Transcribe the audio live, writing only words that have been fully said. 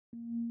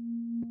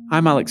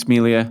I'm Alex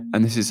Melia,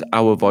 and this is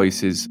Our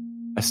Voices,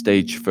 a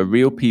stage for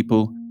real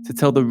people to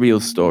tell the real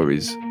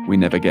stories we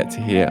never get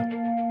to hear.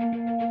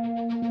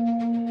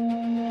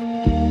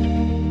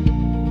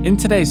 In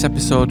today's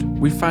episode,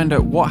 we find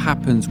out what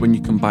happens when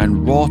you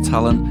combine raw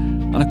talent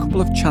and a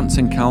couple of chance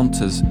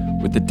encounters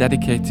with the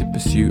dedicated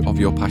pursuit of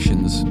your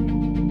passions.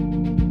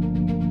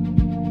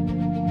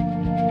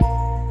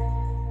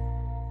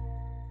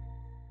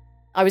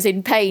 I was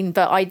in pain,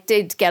 but I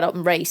did get up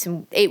and race,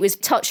 and it was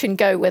touch and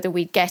go whether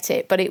we'd get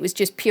it, but it was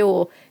just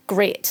pure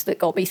grit that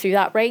got me through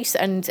that race,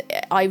 and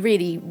I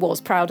really was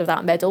proud of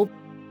that medal.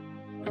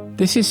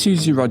 This is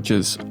Susie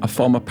Rogers, a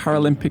former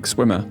Paralympic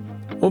swimmer.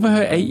 Over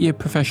her 8-year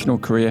professional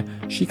career,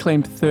 she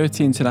claimed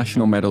 30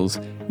 international medals,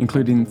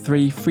 including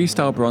 3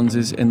 freestyle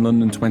bronzes in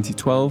London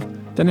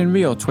 2012. Then in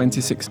Rio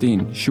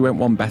 2016, she went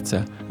one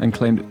better and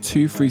claimed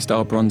 2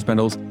 freestyle bronze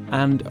medals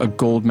and a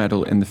gold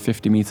medal in the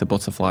 50-metre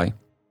butterfly.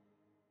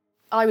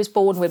 I was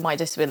born with my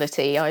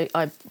disability.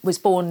 I was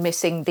born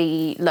missing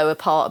the lower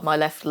part of my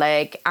left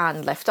leg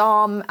and left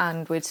arm,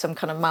 and with some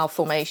kind of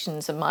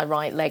malformations in my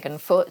right leg and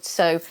foot.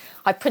 So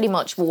I've pretty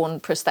much worn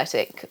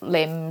prosthetic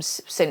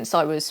limbs since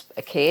I was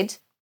a kid.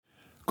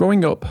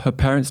 Growing up, her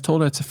parents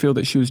told her to feel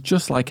that she was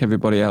just like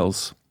everybody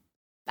else.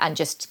 And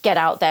just get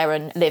out there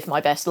and live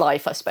my best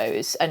life, I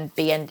suppose, and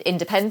be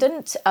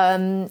independent.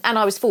 And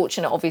I was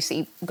fortunate,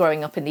 obviously,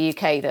 growing up in the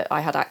UK, that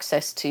I had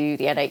access to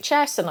the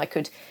NHS and I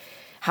could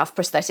have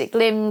prosthetic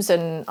limbs,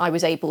 and I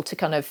was able to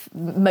kind of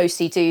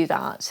mostly do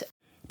that.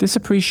 This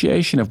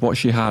appreciation of what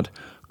she had,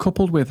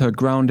 coupled with her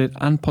grounded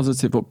and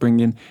positive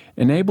upbringing,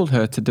 enabled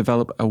her to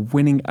develop a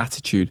winning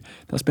attitude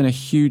that's been a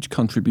huge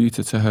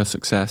contributor to her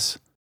success.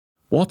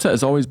 Water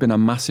has always been a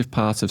massive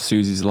part of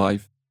Susie's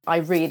life. I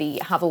really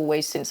have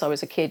always, since I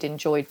was a kid,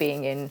 enjoyed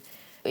being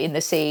in the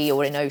sea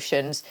or in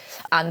oceans.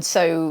 And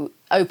so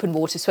open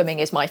water swimming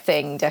is my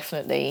thing,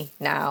 definitely,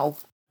 now.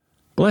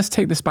 But let's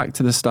take this back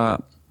to the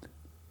start.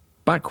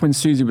 Back when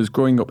Susie was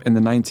growing up in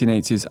the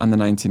 1980s and the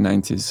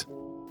 1990s.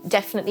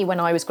 Definitely when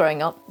I was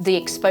growing up, the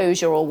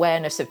exposure or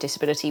awareness of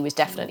disability was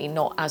definitely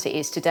not as it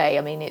is today.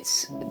 I mean,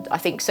 I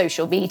think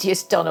social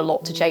media's done a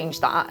lot to change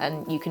that,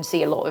 and you can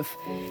see a lot of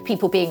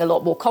people being a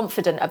lot more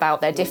confident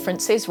about their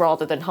differences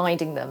rather than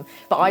hiding them.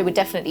 But I would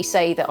definitely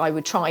say that I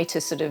would try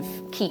to sort of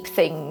keep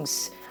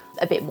things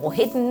a bit more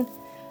hidden,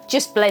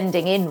 just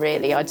blending in,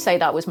 really. I'd say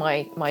that was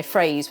my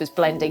phrase, was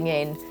blending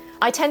in.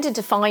 I tended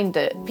to find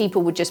that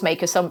people would just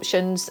make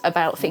assumptions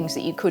about things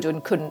that you could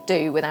and couldn't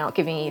do without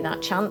giving you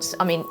that chance.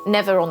 I mean,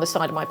 never on the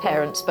side of my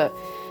parents, but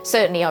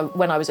certainly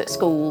when I was at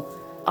school,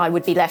 I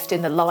would be left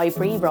in the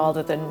library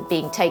rather than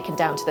being taken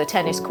down to the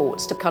tennis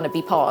courts to kind of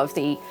be part of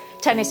the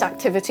tennis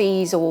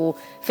activities or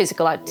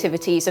physical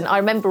activities. And I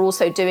remember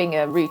also doing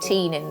a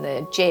routine in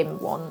the gym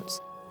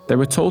once. They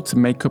were told to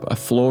make up a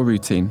floor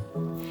routine.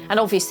 And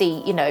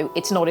obviously, you know,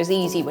 it's not as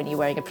easy when you're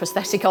wearing a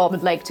prosthetic arm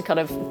and leg to kind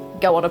of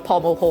go on a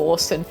pommel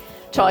horse and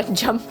try and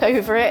jump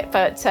over it.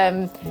 But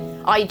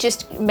I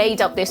just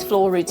made up this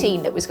floor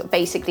routine that was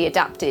basically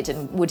adapted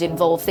and would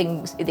involve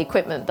things, the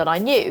equipment that I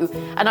knew.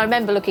 And I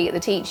remember looking at the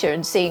teacher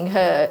and seeing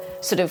her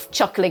sort of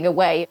chuckling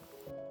away.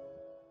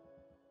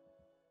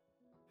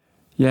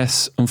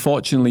 Yes,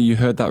 unfortunately, you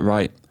heard that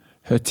right.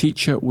 Her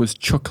teacher was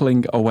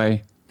chuckling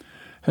away.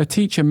 Her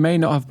teacher may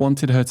not have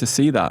wanted her to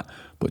see that,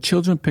 but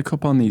children pick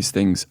up on these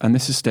things, and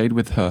this has stayed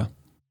with her.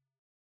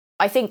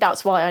 I think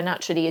that's why I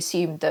naturally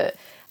assumed that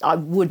I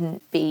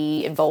wouldn't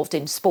be involved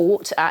in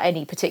sport at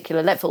any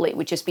particular level. It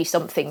would just be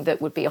something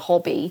that would be a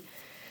hobby.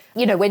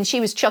 You know, when she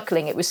was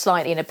chuckling, it was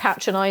slightly in a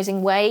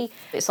patronising way.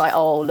 It's like,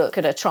 oh, look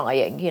at her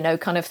trying, you know,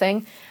 kind of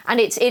thing. And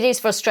it is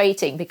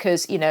frustrating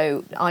because, you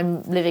know,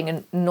 I'm living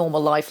a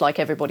normal life like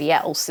everybody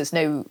else.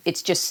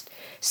 It's just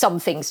some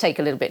things take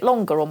a little bit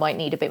longer or might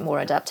need a bit more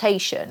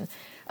adaptation.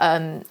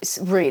 It's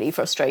really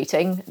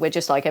frustrating. We're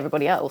just like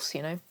everybody else,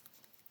 you know.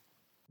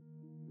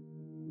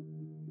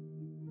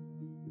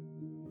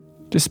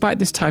 Despite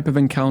this type of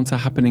encounter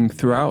happening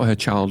throughout her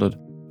childhood,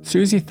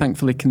 Susie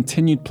thankfully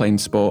continued playing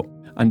sport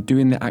and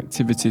doing the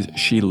activities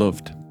she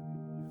loved.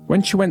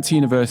 When she went to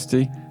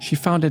university, she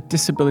founded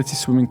Disability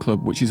Swimming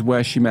Club, which is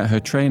where she met her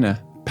trainer,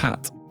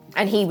 Pat.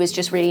 And he was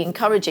just really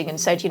encouraging and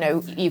said, you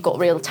know, you've got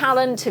real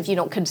talent, have you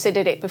not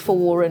considered it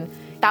before? And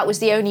that was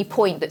the only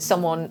point that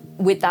someone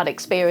with that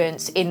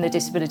experience in the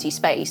disability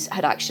space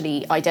had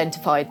actually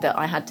identified that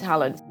I had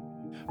talent.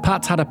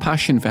 Pat had a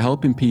passion for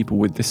helping people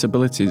with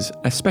disabilities,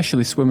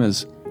 especially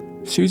swimmers.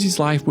 Susie's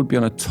life would be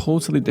on a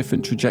totally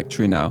different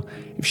trajectory now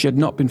if she had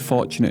not been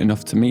fortunate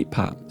enough to meet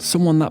Pat,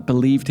 someone that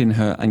believed in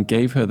her and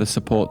gave her the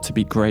support to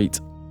be great.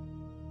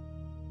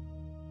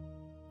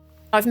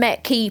 I've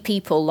met key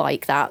people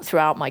like that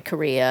throughout my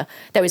career.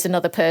 There was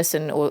another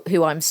person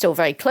who I'm still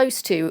very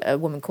close to, a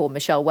woman called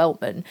Michelle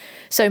Weltman.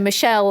 So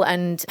Michelle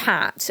and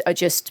Pat are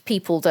just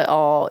people that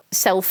are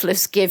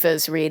selfless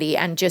givers, really,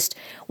 and just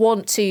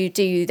want to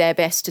do their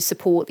best to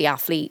support the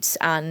athletes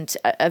and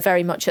are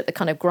very much at the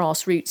kind of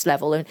grassroots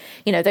level. And,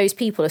 you know, those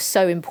people are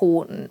so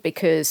important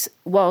because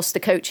whilst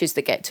the coaches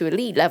that get to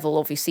elite level,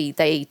 obviously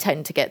they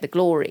tend to get the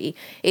glory,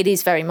 it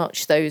is very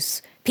much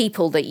those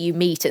people that you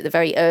meet at the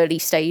very early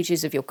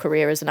stages of your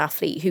career as an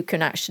athlete who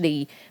can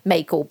actually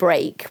make or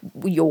break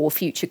your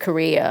future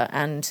career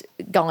and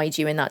guide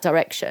you in that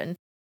direction.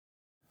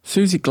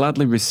 Susie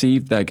gladly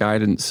received their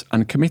guidance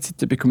and committed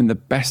to becoming the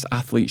best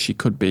athlete she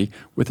could be,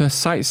 with her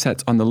sights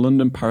set on the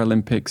London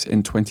Paralympics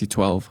in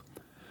 2012.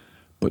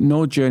 But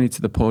no journey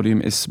to the podium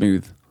is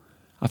smooth.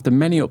 After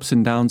many ups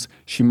and downs,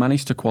 she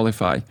managed to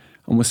qualify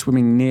and was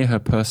swimming near her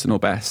personal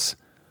bests.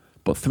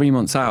 But 3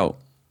 months out,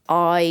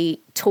 I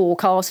tore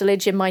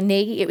cartilage in my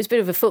knee. It was a bit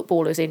of a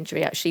footballer's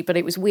injury, actually, but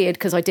it was weird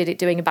because I did it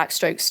doing a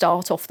backstroke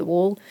start off the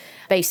wall.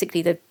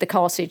 Basically, the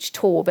cartilage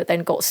tore, but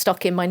then got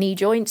stuck in my knee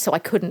joint, so I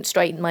couldn't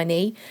straighten my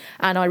knee.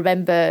 And I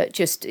remember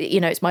just,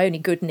 it's my only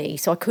good knee,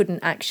 so I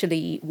couldn't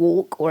actually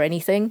walk or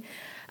anything.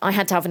 I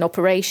had to have an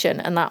operation,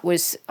 and I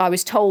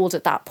was told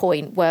at that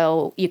point,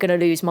 well, you're going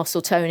to lose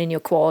muscle tone in your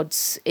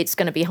quads. It's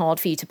going to be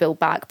hard for you to build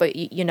back, but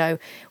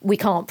we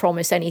can't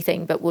promise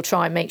anything, but we'll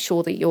try and make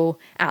sure that you're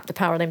at the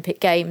Paralympic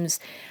Games.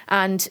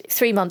 And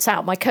 3 months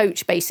out, my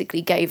coach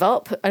basically gave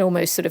up and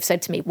almost sort of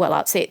said to me, well,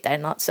 that's it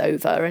then, that's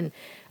over. And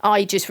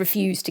I just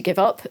refused to give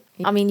up.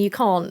 I mean, you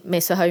can't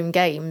miss a home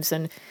games.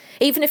 And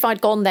even if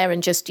I'd gone there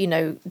and just,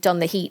 done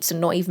the heats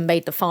and not even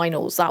made the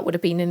finals, that would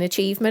have been an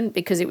achievement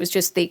because it was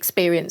just the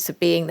experience of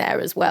being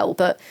there as well.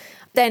 But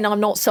then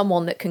I'm not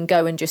someone that can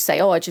go and just say,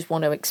 oh, I just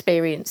want to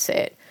experience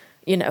it.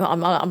 I'm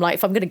like,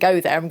 if I'm going to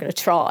go there, I'm going to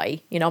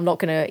try. I'm not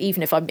going to,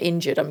 even if I'm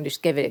injured, I'm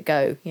just give it a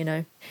go,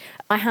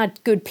 I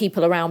had good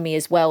people around me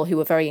as well who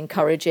were very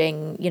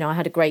encouraging. I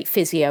had a great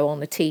physio on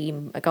the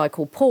team, a guy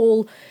called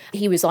Paul.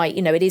 He was like,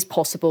 it is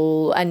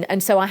possible.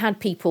 And so I had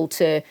people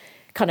to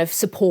kind of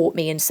support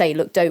me and say,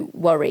 look, don't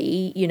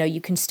worry,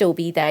 you can still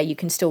be there, you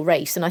can still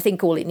race. And I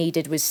think all it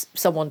needed was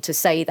someone to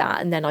say that.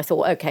 And then I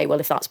thought, okay, well,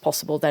 if that's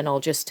possible, then I'll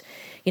just,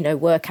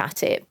 work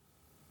at it.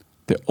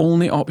 The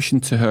only option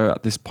to her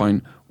at this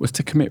point was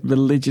to commit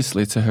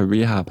religiously to her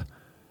rehab.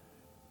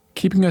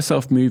 Keeping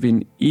herself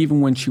moving even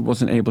when she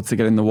wasn't able to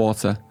get in the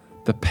water,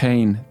 the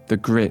pain, the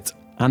grit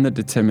and the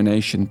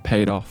determination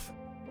paid off.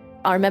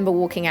 I remember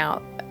walking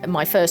out,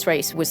 my first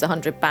race was the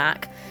 100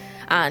 back,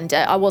 and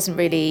I wasn't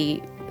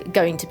really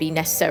going to be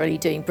necessarily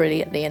doing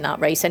brilliantly in that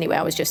race anyway.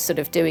 I was just sort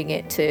of doing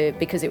it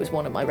because it was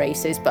one of my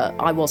races, but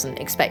I wasn't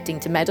expecting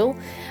to medal.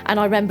 And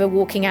I remember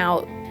walking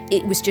out,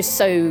 it was just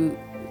so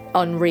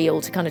unreal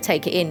to kind of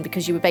take it in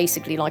because you were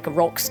basically like a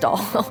rock star.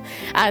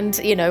 And,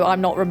 I'm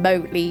not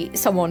remotely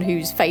someone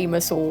who's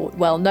famous or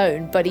well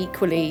known, but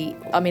equally,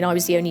 I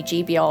was the only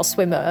GBR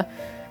swimmer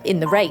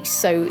in the race,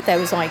 so there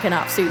was like an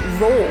absolute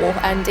roar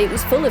and it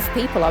was full of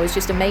people. I was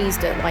just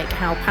amazed at like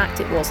how packed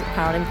it was at the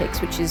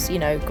Paralympics, which is,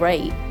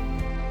 great.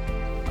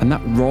 And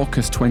that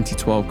raucous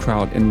 2012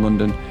 crowd in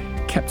London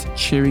kept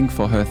cheering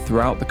for her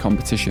throughout the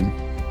competition.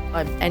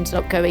 I ended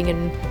up going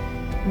and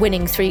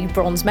winning 3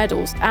 bronze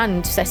medals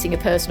and setting a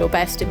personal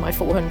best in my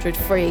 400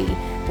 free,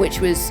 which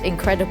was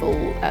incredible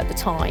at the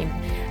time.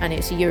 And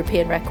it's a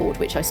European record,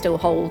 which I still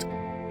hold.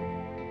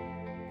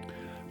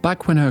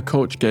 Back when her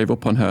coach gave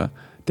up on her,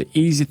 the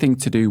easy thing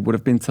to do would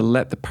have been to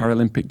let the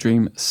Paralympic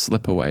dream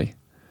slip away.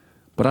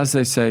 But as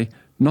they say,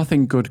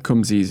 nothing good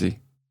comes easy.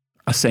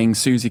 A saying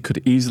Susie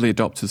could easily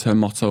adopt as her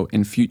motto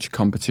in future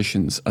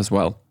competitions as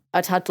well.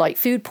 I'd had like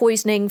food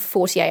poisoning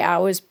 48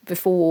 hours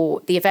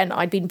before the event.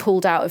 I'd been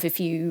pulled out of a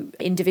few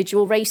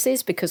individual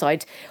races because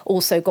I'd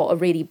also got a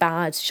really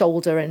bad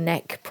shoulder and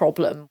neck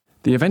problem.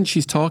 The event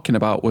she's talking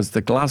about was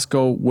the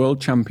Glasgow World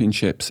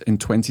Championships in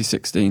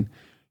 2016.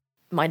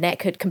 My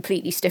neck had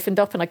completely stiffened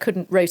up and I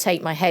couldn't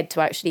rotate my head to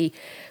actually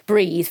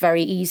breathe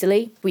very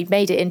easily. We'd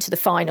made it into the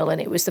final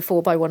and it was the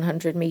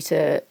 4x100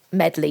 metre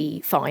medley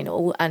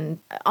final. And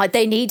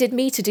they needed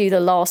me to do the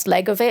last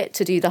leg of it,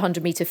 to do the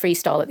 100 metre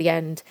freestyle at the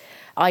end.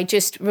 I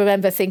just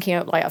remember thinking,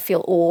 I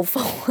feel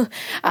awful.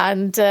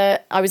 And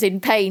I was in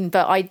pain,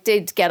 but I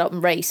did get up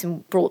and race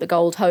and brought the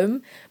gold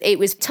home. It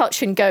was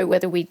touch and go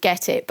whether we'd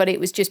get it, but it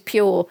was just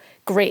pure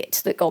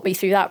grit that got me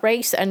through that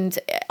race. And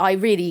I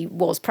really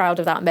was proud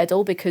of that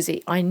medal because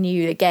I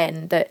knew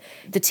again that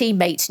the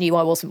teammates knew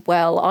I wasn't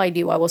well. I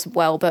knew I wasn't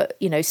well, but,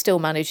 still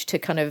managed to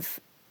kind of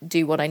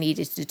do what I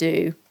needed to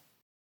do.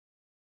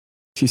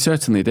 She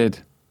certainly did.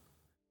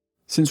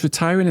 Since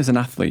retiring as an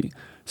athlete,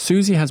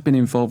 Susie has been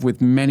involved with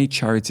many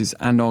charities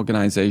and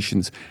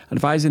organisations,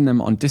 advising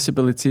them on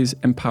disabilities,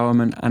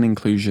 empowerment and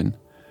inclusion.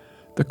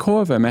 The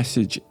core of her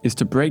message is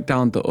to break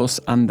down the us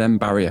and them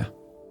barrier.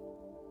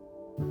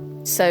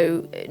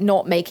 So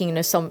not making an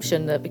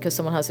assumption that because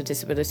someone has a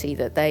disability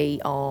that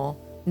they are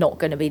not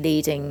going to be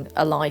leading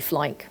a life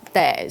like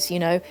theirs,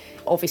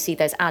 Obviously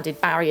there's added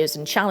barriers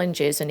and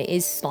challenges and it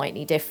is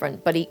slightly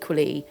different, but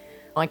equally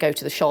I go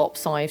to the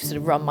shops, I sort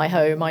of run my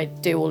home, I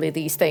do all of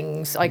these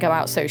things, I go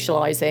out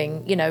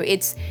socialising.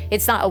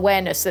 It's that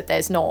awareness that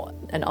there's not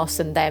an us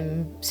and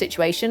them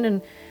situation.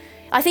 And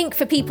I think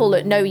for people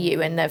that know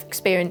you and their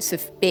experience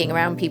of being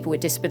around people with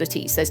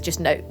disabilities, there's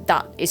just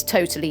that is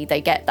totally,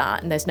 they get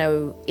that and there's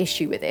no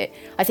issue with it.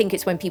 I think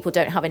it's when people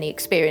don't have any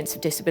experience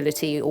of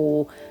disability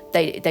or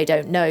they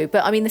don't know.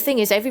 But I mean, the thing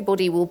is,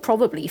 everybody will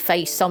probably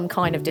face some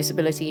kind of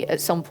disability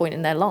at some point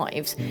in their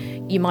lives.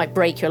 You might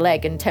break your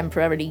leg and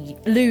temporarily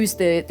lose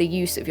the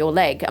use of your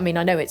leg. I mean,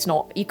 I know it's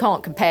not, you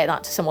can't compare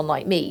that to someone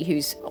like me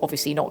who's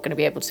obviously not going to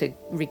be able to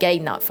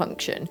regain that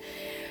function.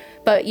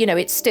 But,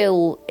 it's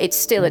still a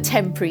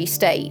temporary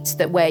state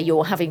that where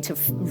you're having to,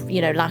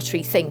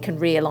 laterally think and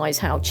realise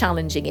how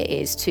challenging it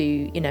is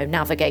to,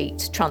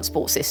 navigate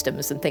transport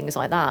systems and things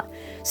like that.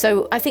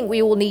 So I think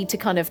we all need to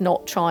kind of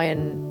not try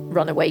and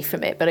run away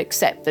from it, but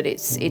accept that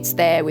it's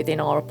there within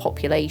our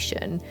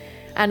population.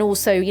 And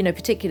also,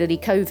 particularly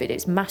COVID,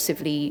 it's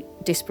massively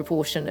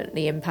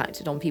disproportionately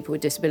impacted on people with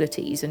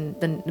disabilities. And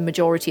the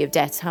majority of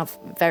deaths have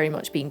very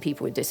much been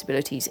people with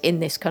disabilities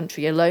in this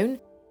country alone.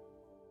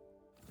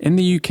 In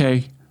the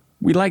UK,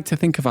 we like to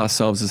think of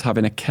ourselves as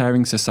having a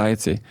caring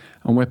society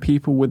and where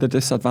people with a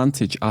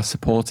disadvantage are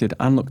supported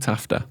and looked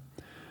after.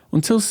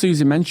 Until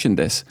Susie mentioned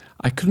this,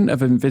 I couldn't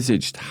have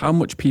envisaged how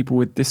much people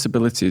with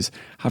disabilities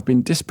have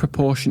been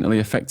disproportionately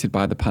affected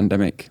by the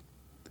pandemic.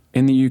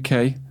 In the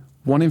UK,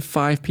 1 in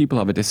 5 people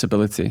have a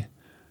disability.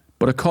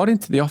 But according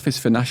to the Office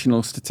for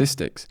National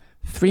Statistics,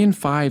 3 in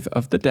 5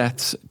 of the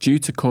deaths due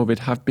to COVID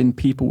have been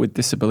people with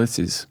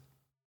disabilities.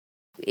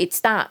 It's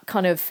that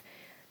kind of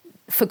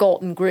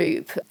forgotten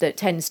group that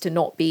tends to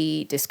not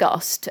be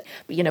discussed.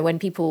 When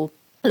people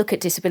look at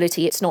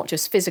disability, it's not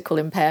just physical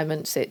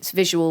impairments, it's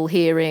visual,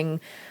 hearing,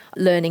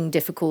 learning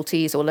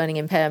difficulties or learning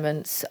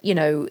impairments,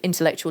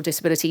 intellectual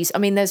disabilities. I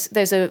mean,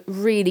 there's a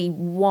really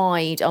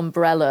wide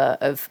umbrella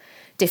of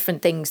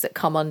different things that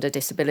come under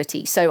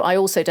disability. So I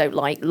also don't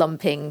like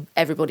lumping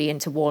everybody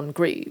into one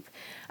group.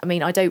 I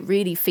mean, I don't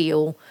really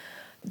feel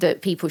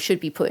that people should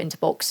be put into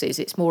boxes.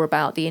 It's more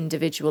about the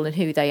individual and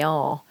who they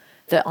are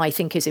that I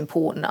think is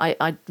important.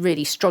 I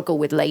really struggle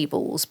with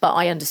labels, but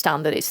I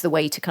understand that it's the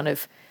way to kind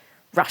of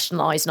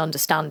rationalise and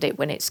understand it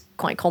when it's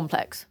quite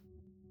complex.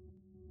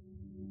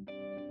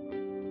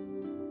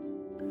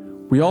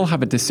 We all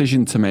have a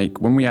decision to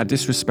make when we are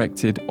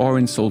disrespected or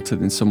insulted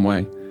in some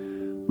way.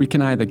 We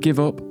can either give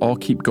up or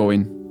keep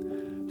going.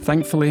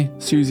 Thankfully,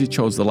 Susie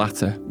chose the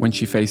latter when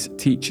she faced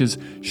teachers,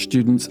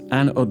 students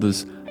and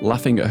others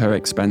laughing at her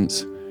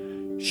expense.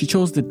 She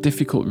chose the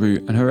difficult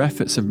route and her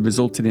efforts have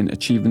resulted in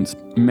achievements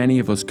many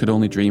of us could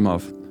only dream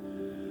of.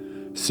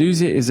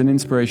 Susie is an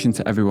inspiration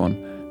to everyone,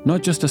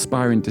 not just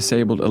aspiring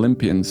disabled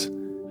Olympians.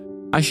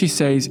 As she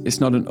says, it's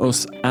not an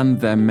us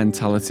and them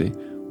mentality.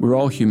 We're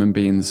all human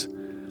beings.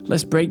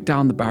 Let's break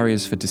down the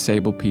barriers for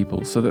disabled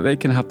people so that they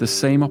can have the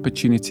same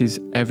opportunities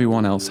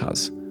everyone else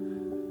has.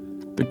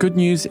 The good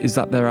news is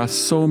that there are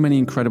so many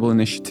incredible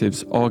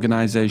initiatives,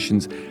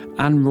 organisations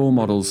and role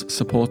models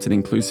supporting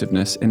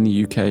inclusiveness in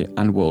the UK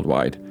and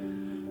worldwide.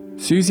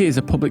 Susie is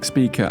a public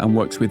speaker and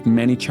works with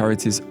many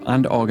charities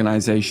and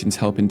organisations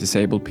helping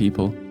disabled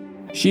people.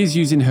 She is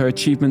using her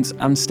achievements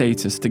and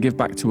status to give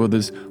back to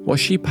others what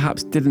she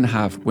perhaps didn't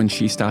have when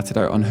she started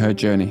out on her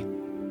journey.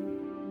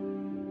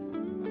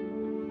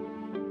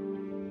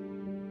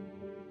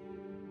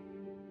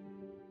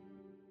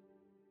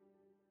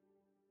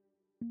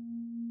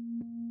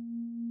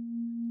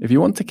 If you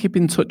want to keep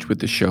in touch with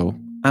the show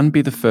and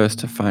be the first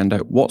to find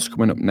out what's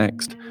coming up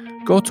next,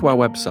 go to our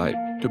website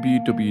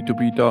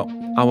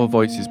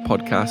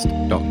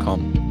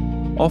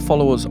www.ourvoicespodcast.com or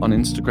follow us on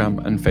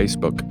Instagram and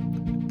Facebook.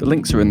 The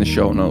links are in the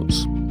show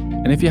notes.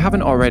 And if you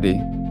haven't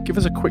already, give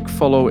us a quick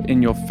follow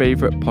in your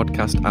favourite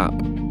podcast app.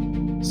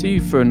 See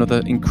you for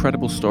another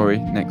incredible story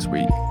next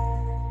week.